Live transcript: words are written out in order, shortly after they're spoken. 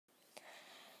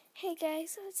Hey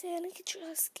guys, so it's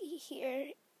ihascupquake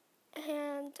here,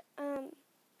 and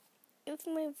if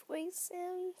my voice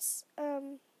sounds a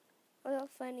little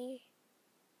funny,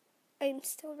 I'm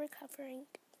still recovering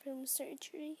from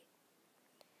surgery.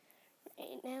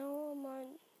 Right now I'm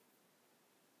on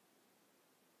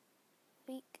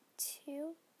week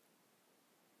 2.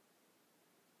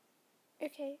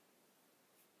 Okay,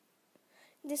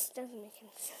 this doesn't make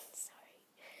any sense.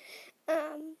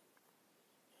 Sorry.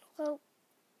 Well,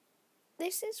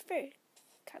 this is for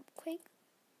Cupquake.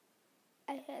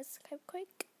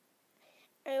 ihascupquake.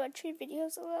 I watch her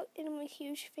videos a lot, and I'm a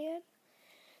huge fan.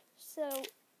 So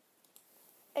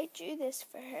I drew this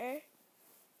for her.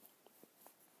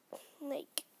 I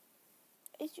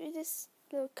drew this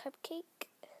little cupcake.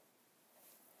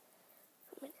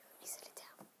 Let me set it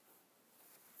down.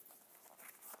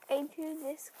 I drew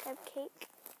this cupcake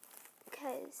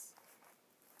because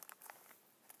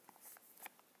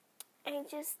I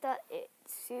just thought it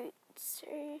suits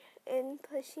her, and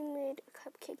plus she made a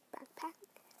cupcake backpack.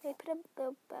 I put a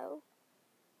little bow,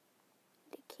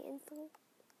 the candle,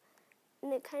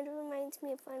 and it kind of reminds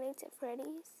me of Five Nights at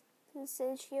Freddy's. And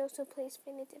since she also plays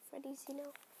Five Nights at Freddy's,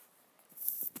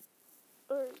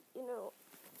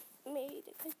 made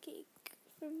a cupcake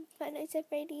from Five Nights at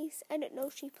Freddy's. I don't know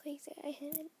if she plays it. I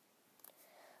haven't.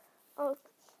 Oh,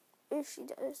 if she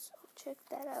does, I'll check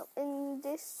that out. And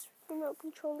this remote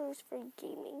controller is for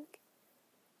gaming.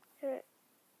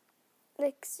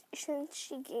 Since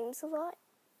she games a lot,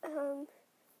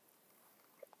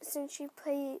 since she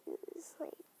plays,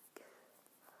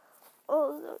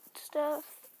 all that stuff.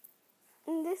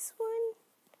 And this one,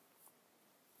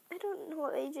 I don't know,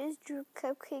 I just drew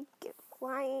Cupcake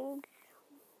flying.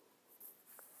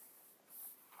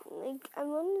 I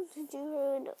wanted to do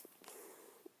her in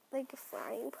a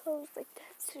flying pose, like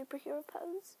that superhero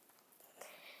pose.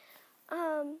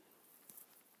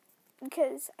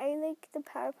 Because I like the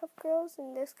Powerpuff Girls,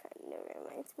 and this kind of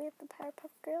reminds me of the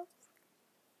Powerpuff Girls.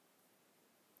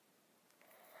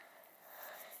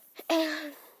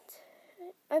 And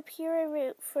up here I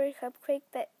wrote for Cupquake,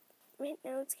 but right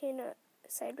now it's kind of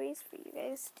sideways for you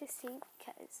guys to see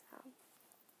because,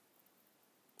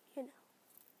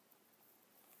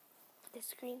 the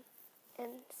screen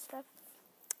and stuff.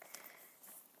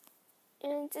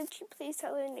 And since she plays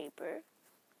Hello Neighbor,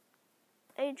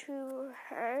 I drew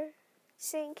her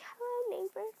saying, "Hello,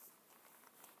 neighbor."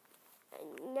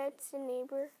 And that's the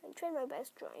neighbor. I tried my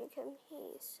best drawing him.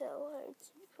 He's so hard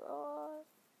to draw.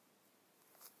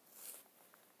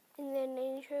 And then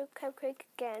I drew Cupquake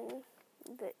again,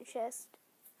 but just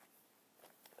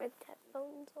with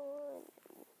headphones on.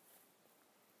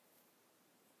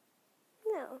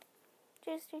 No,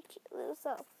 just her cute little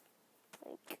self.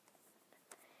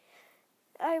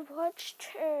 I watched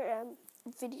her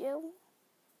video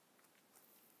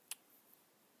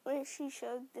where she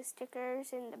showed the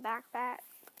stickers in the backpack.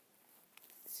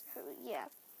 So yeah,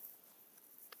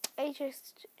 I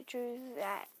just drew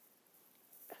that,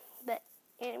 the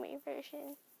anime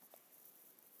version.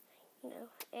 The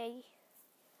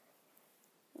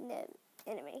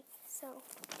anime. So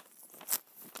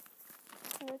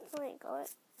that's what I got.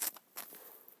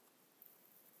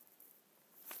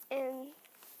 And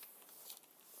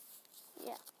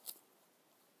yeah,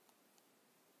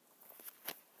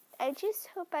 I just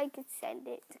hope I could send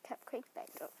it to Cupquake, but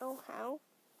I don't know how.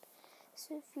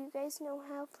 So if you guys know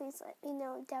how, please let me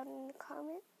know down in the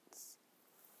comments.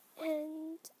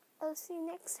 And I'll see you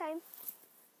next time.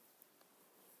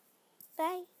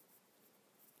 Bye.